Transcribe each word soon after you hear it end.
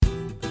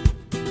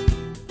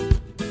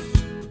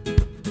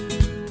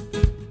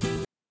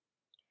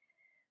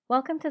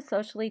Welcome to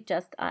Socially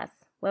Just Us,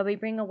 where we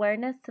bring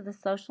awareness to the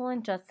social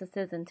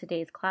injustices in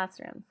today's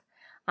classrooms.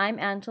 I'm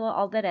Angela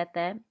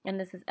Alderete, and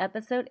this is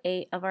episode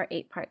 8 of our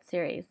 8-part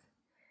series.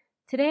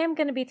 Today I'm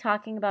going to be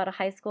talking about a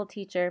high school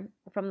teacher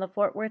from the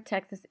Fort Worth,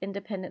 Texas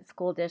Independent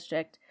School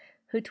District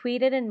who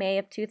tweeted in May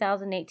of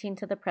 2018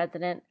 to the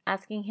president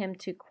asking him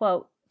to,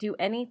 quote, do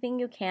anything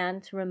you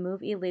can to remove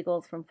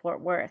illegals from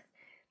Fort Worth.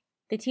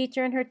 The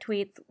teacher in her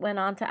tweets went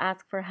on to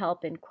ask for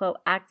help in, quote,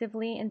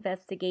 actively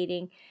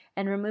investigating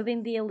and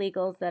removing the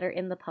illegals that are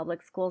in the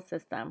public school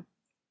system.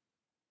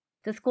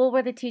 The school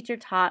where the teacher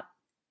taught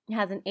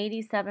has an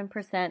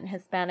 87%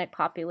 Hispanic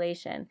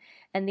population,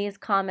 and these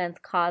comments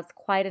caused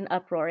quite an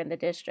uproar in the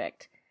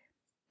district.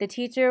 The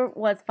teacher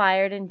was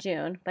fired in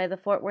June by the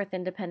Fort Worth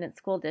Independent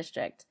School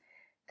District.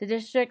 The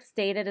district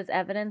stated as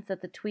evidence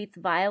that the tweets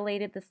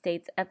violated the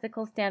state's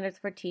ethical standards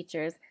for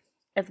teachers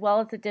as well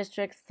as the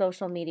district's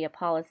social media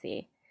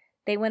policy.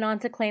 They went on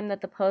to claim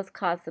that the post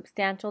caused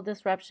substantial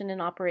disruption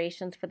in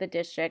operations for the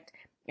district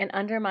and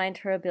undermined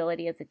her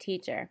ability as a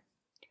teacher.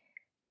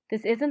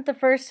 This isn't the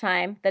first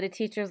time that a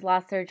teacher's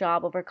lost their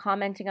job over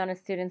commenting on a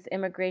student's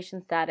immigration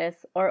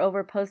status or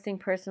over posting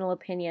personal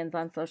opinions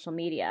on social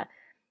media.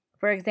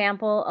 For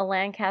example, a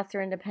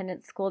Lancaster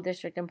Independent School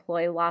District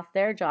employee lost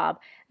their job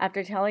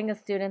after telling a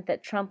student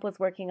that Trump was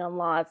working on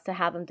laws to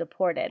have him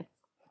deported.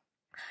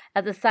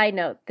 As a side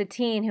note, the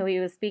teen who he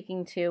was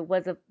speaking to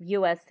was a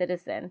U.S.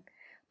 citizen,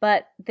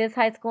 but this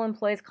high school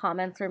employee's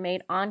comments were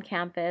made on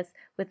campus,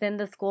 within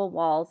the school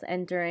walls,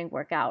 and during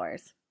work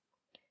hours.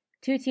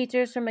 2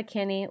 teachers from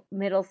McKinney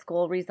Middle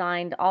School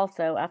resigned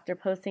also after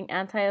posting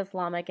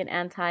anti-Islamic and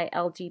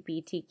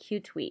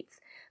anti-LGBTQ tweets,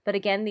 but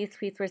again, these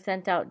tweets were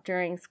sent out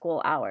during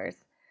school hours.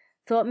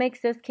 So what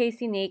makes this case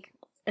unique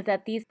is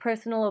that these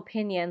personal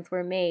opinions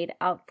were made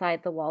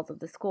outside the walls of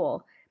the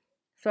school.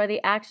 So are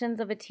the actions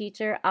of a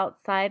teacher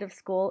outside of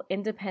school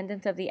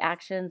independent of the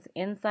actions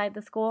inside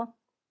the school?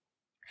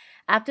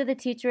 After the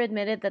teacher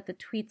admitted that the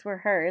tweets were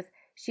hers,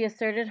 she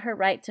asserted her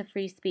right to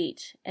free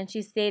speech, and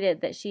she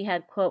stated that she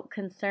had, quote,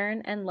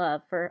 concern and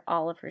love for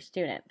all of her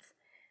students.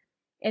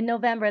 In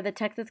November, the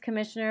Texas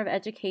Commissioner of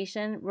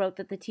Education wrote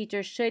that the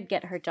teacher should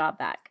get her job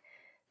back.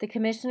 The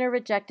commissioner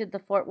rejected the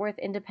Fort Worth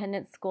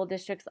Independent School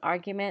District's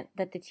argument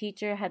that the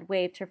teacher had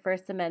waived her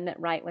First Amendment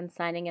right when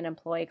signing an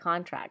employee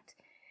contract.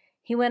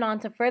 He went on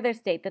to further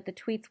state that the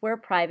tweets were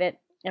private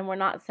and were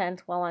not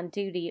sent while on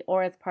duty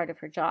or as part of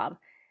her job.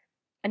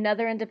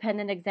 Another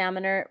independent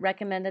examiner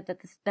recommended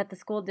that the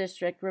school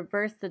district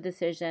reverse the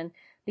decision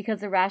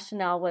because the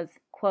rationale was,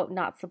 quote,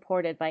 not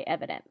supported by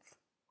evidence.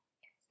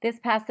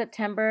 This past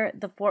September,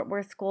 the Fort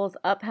Worth schools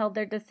upheld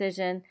their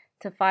decision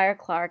to fire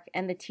Clark,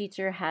 and the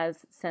teacher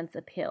has since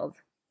appealed.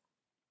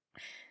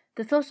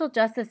 The social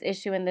justice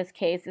issue in this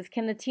case is,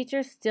 can the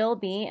teacher still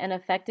be an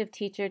effective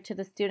teacher to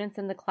the students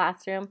in the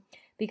classroom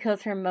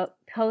because her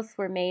posts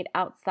were made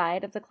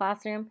outside of the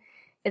classroom?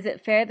 Is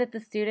it fair that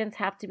the students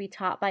have to be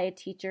taught by a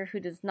teacher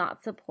who does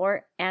not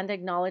support and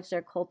acknowledge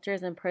their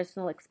cultures and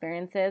personal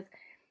experiences?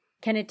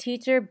 Can a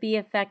teacher be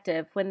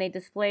effective when they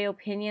display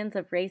opinions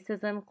of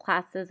racism,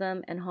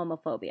 classism, and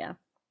homophobia?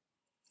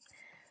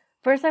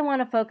 First, I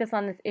want to focus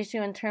on this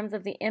issue in terms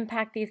of the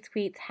impact these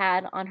tweets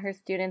had on her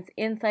students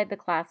inside the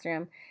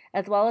classroom,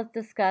 as well as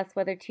discuss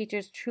whether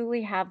teachers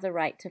truly have the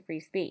right to free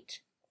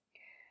speech.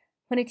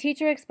 When a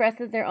teacher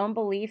expresses their own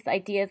beliefs,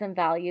 ideas, and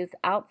values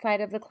outside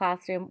of the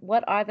classroom,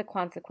 what are the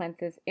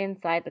consequences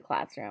inside the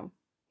classroom?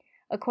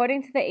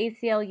 According to the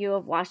ACLU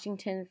of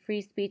Washington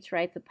Free Speech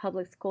Rights of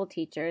Public School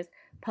Teachers,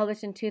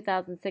 published in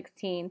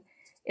 2016,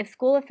 if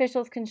school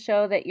officials can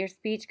show that your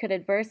speech could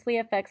adversely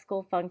affect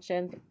school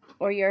functions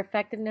or your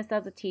effectiveness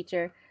as a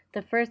teacher,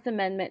 the First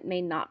Amendment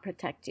may not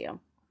protect you.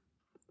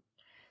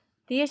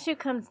 The issue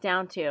comes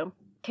down to,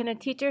 can a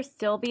teacher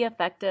still be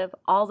effective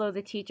although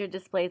the teacher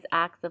displays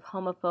acts of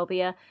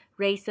homophobia,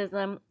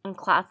 racism, and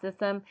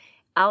classism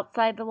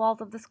outside the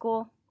walls of the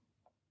school?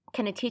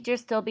 Can a teacher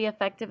still be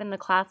effective in the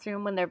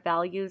classroom when their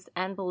values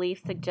and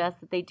beliefs suggest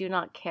that they do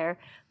not care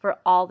for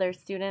all their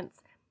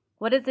students?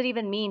 What does it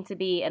even mean to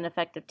be an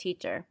effective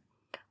teacher?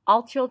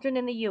 All children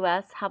in the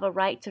U.S. have a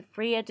right to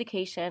free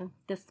education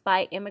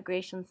despite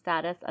immigration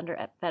status under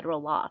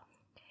federal law.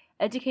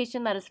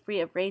 Education that is free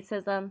of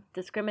racism,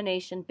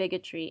 discrimination,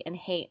 bigotry, and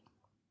hate.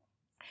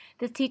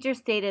 This teacher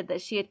stated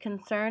that she had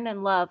concern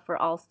and love for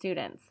all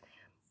students.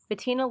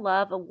 Bettina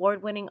Love,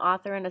 award-winning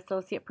author and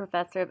associate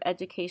professor of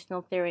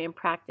educational theory and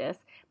practice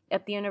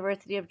at the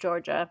University of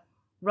Georgia,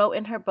 wrote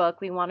in her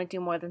book, We Want to Do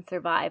More Than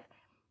Survive,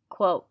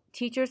 quote,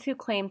 teachers who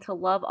claim to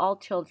love all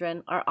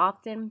children are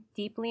often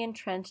deeply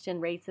entrenched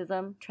in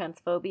racism,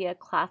 transphobia,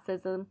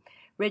 classism,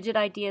 rigid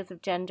ideas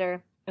of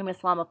gender, and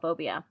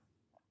Islamophobia.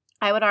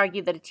 I would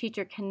argue that a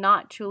teacher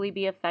cannot truly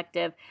be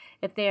effective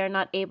if they are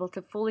not able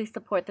to fully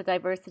support the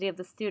diversity of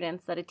the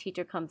students that a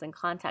teacher comes in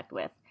contact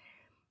with.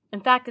 In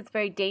fact, it's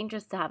very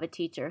dangerous to have a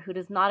teacher who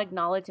does not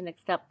acknowledge and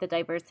accept the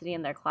diversity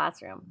in their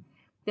classroom.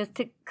 This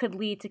could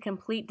lead to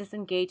complete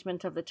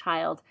disengagement of the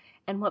child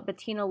and what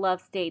Bettina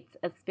Love states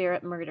as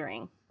spirit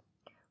murdering.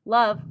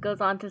 Love goes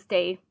on to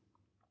state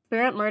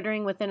Spirit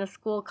murdering within a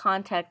school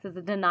context is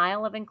a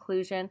denial of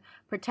inclusion,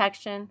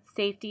 protection,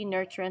 safety,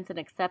 nurturance, and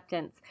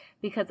acceptance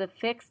because of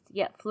fixed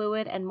yet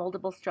fluid and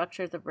moldable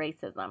structures of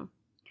racism.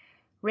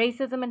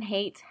 Racism and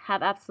hate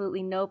have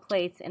absolutely no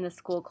place in a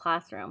school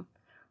classroom.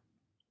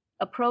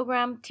 A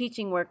program,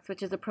 Teaching Works,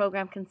 which is a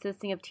program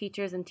consisting of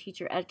teachers and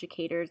teacher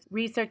educators,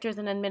 researchers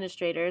and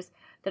administrators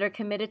that are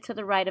committed to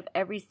the right of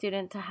every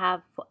student to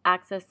have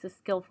access to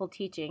skillful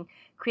teaching,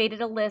 created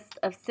a list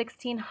of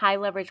 16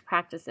 high-leverage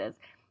practices,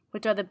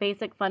 which are the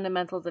basic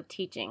fundamentals of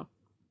teaching.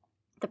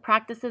 The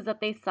practices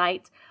that they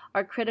cite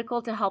are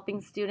critical to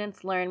helping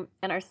students learn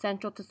and are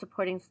central to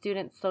supporting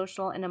students'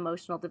 social and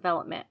emotional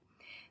development.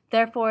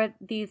 Therefore,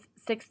 these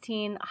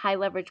 16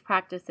 high-leverage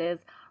practices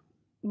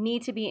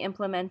need to be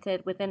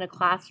implemented within a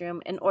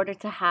classroom in order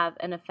to have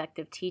an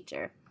effective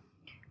teacher.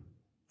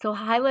 So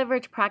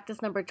high-leverage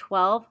practice number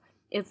 12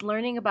 is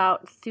learning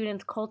about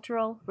students'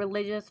 cultural,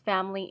 religious,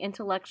 family,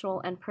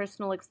 intellectual, and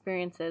personal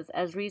experiences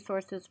as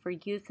resources for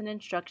use and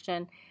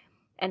instruction.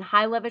 And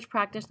high-leverage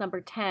practice number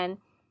 10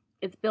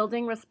 is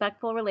building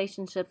respectful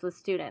relationships with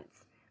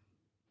students.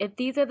 If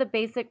these are the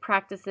basic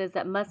practices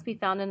that must be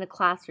found in a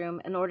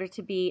classroom in order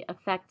to be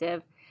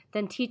effective,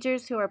 then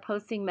teachers who are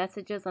posting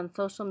messages on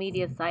social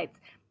media sites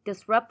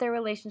disrupt their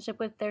relationship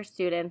with their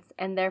students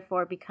and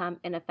therefore become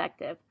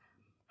ineffective.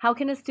 How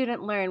can a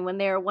student learn when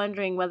they are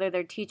wondering whether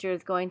their teacher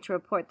is going to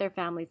report their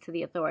families to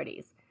the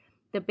authorities?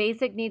 The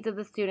basic needs of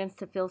the students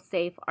to feel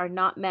safe are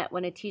not met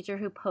when a teacher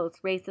who posts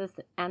racist,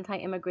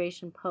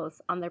 anti-immigration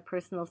posts on their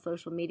personal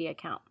social media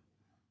account.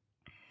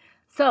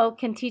 So,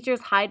 can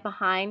teachers hide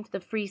behind the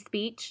free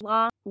speech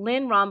law?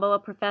 Lynn Rombo, a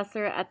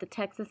professor at the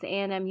Texas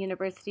A&M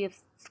University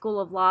School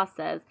of Law,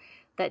 says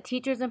that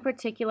teachers in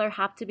particular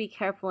have to be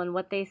careful in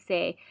what they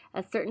say,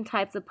 as certain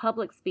types of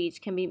public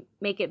speech can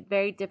make it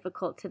very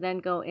difficult to then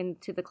go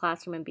into the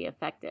classroom and be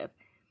effective.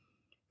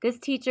 This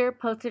teacher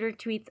posted her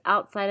tweets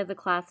outside of the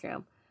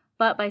classroom,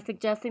 but by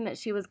suggesting that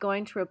she was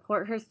going to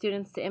report her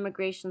students to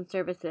immigration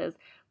services,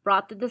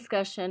 brought the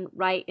discussion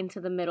right into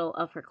the middle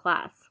of her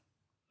class.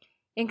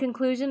 In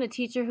conclusion, a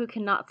teacher who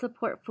cannot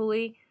support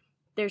fully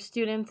their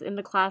students in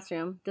the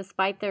classroom,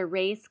 despite their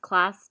race,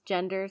 class,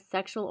 gender,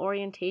 sexual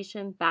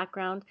orientation,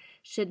 background,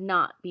 should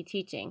not be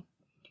teaching.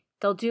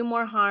 They'll do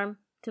more harm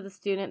to the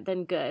student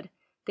than good.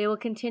 They will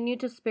continue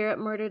to spirit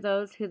murder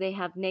those who they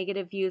have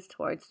negative views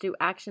towards through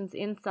actions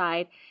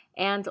inside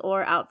and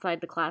or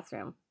outside the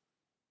classroom.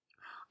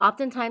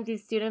 Oftentimes,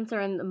 these students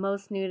are in the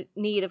most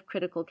need of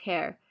critical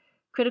care.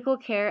 Critical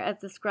care, as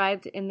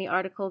described in the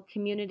article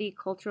Community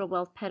Cultural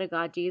Wealth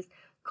Pedagogies,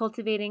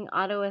 Cultivating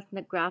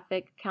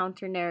Autoethnographic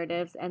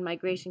Counter-Narratives and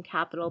Migration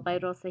Capital by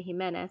Rosa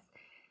Jimenez,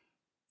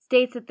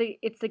 states that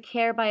it's the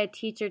care by a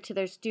teacher to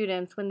their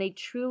students when they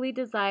truly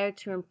desire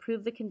to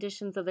improve the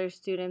conditions of their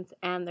students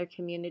and their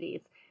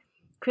communities.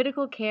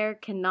 Critical care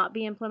cannot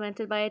be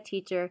implemented by a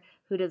teacher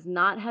who does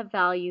not have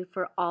value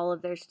for all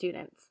of their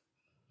students.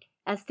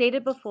 As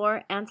stated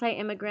before,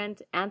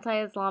 anti-immigrant,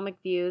 anti-Islamic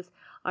views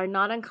are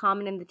not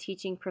uncommon in the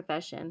teaching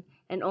profession,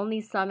 and only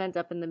some end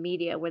up in the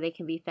media where they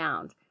can be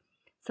found.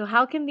 So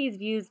how can these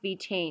views be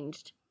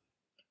changed?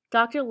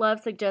 Dr. Love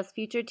suggests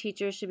future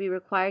teachers should be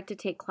required to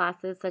take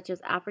classes such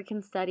as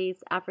African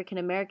Studies, African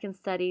American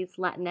Studies,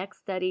 Latinx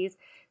Studies,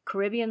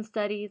 Caribbean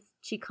Studies,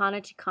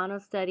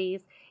 Chicano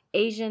Studies,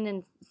 Asian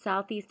and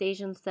Southeast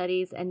Asian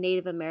Studies, and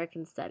Native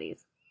American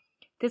Studies.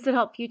 This would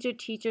help future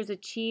teachers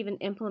achieve and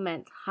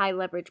implement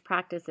high-leverage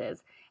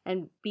practices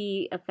and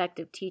be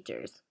effective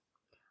teachers.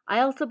 I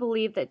also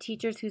believe that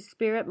teachers who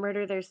spirit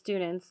murder their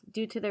students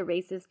due to their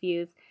racist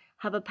views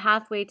have a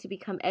pathway to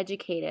become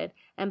educated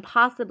and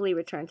possibly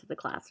return to the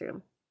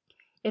classroom.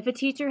 If a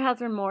teacher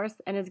has remorse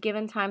and is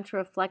given time to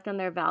reflect on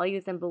their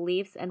values and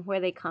beliefs and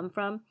where they come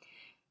from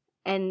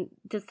and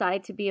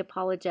decide to be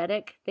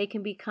apologetic, they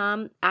can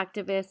become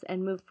activists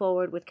and move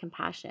forward with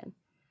compassion.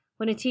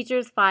 When a teacher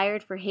is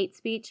fired for hate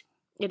speech,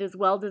 it is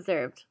well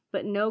deserved,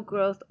 but no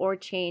growth or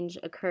change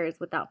occurs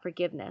without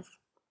forgiveness.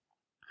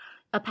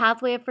 A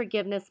pathway of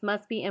forgiveness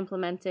must be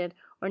implemented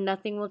or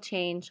nothing will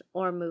change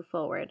or move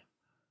forward.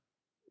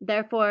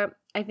 Therefore,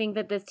 I think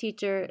that this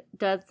teacher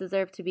does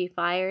deserve to be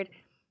fired.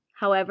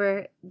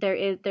 However,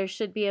 there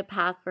should be a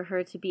path for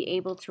her to be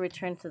able to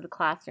return to the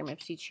classroom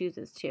if she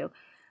chooses to.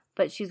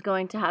 But she's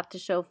going to have to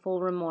show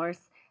full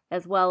remorse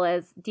as well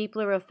as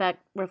deeply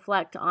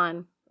reflect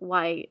on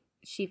why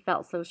she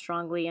felt so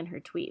strongly in her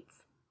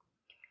tweets.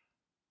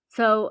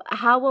 So,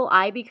 how will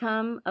I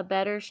become a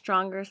better,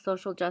 stronger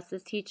social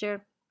justice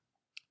teacher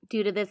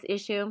due to this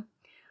issue?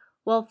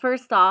 Well,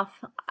 first off,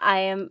 I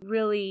am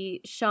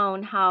really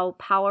shown how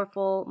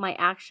powerful my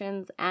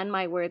actions and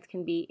my words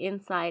can be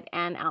inside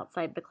and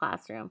outside the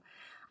classroom.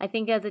 I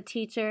think as a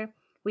teacher,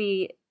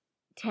 we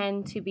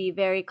tend to be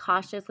very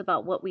cautious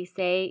about what we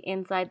say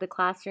inside the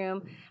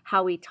classroom,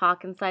 how we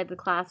talk inside the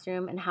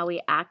classroom, and how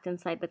we act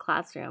inside the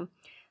classroom.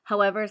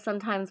 However,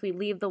 sometimes we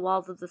leave the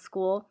walls of the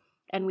school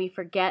and we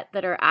forget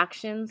that our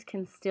actions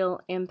can still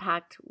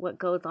impact what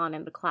goes on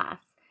in the class.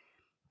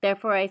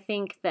 Therefore, I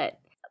think that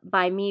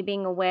by me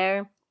being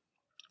aware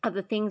of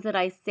the things that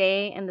I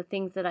say and the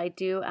things that I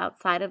do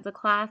outside of the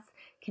class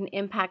can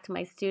impact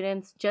my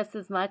students just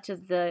as much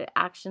as the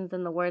actions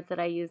and the words that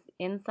I use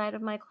inside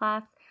of my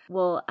class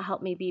will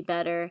help me be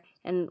better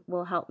and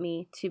will help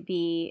me to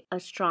be a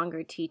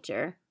stronger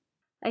teacher.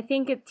 I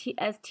think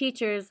as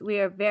teachers, we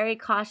are very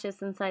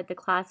cautious inside the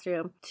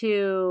classroom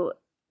to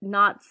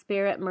not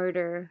spirit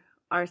murder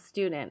our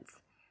students.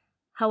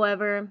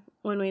 However,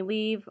 when we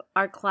leave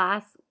our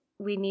class,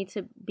 we need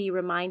to be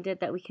reminded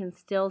that we can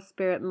still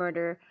spirit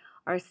murder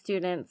our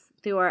students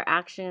through our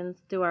actions,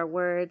 through our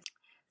words.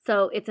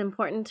 So it's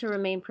important to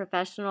remain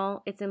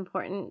professional. It's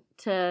important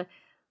to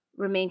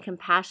remain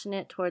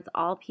compassionate towards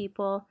all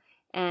people.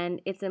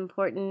 And it's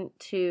important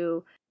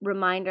to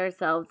remind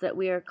ourselves that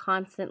we are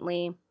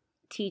constantly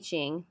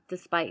teaching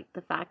despite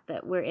the fact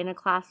that we're in a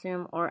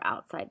classroom or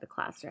outside the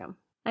classroom.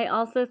 I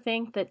also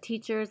think that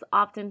teachers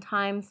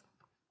oftentimes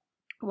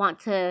want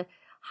to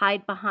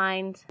hide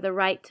behind the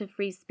right to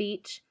free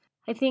speech.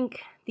 I think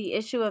the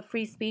issue of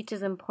free speech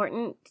is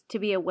important to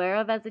be aware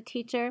of as a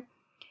teacher.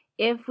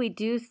 If we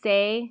do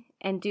say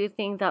and do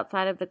things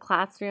outside of the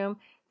classroom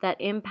that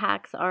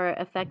impacts our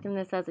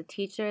effectiveness as a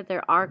teacher,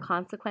 there are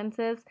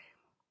consequences.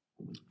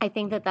 I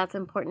think that that's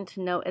important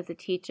to note as a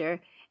teacher,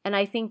 and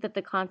I think that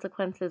the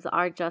consequences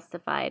are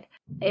justified.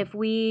 If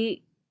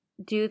we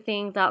do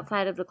things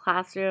outside of the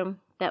classroom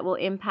that will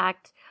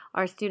impact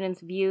our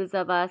students' views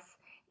of us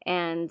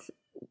and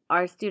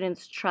our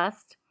students'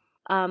 trust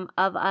of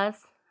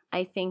us,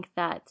 I think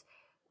that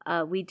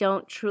we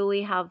don't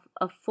truly have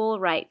a full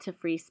right to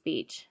free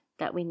speech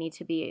that we need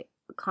to be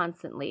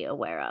constantly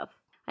aware of.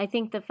 I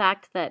think the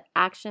fact that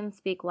actions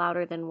speak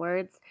louder than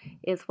words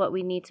is what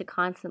we need to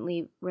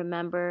constantly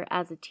remember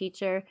as a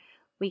teacher.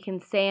 We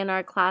can say in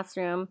our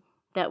classroom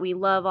that we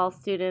love all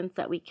students,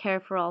 that we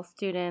care for all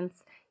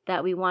students,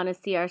 that we want to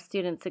see our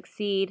students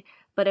succeed,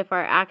 but if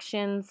our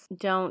actions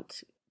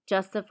don't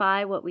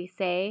justify what we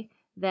say,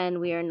 then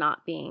we are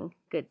not being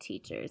good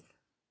teachers.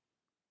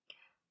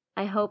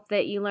 I hope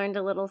that you learned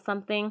a little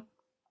something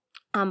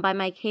by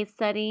my case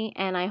study,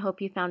 and I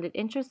hope you found it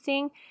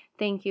interesting.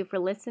 Thank you for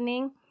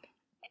listening,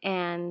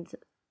 and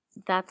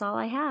that's all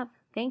I have.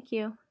 Thank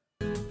you.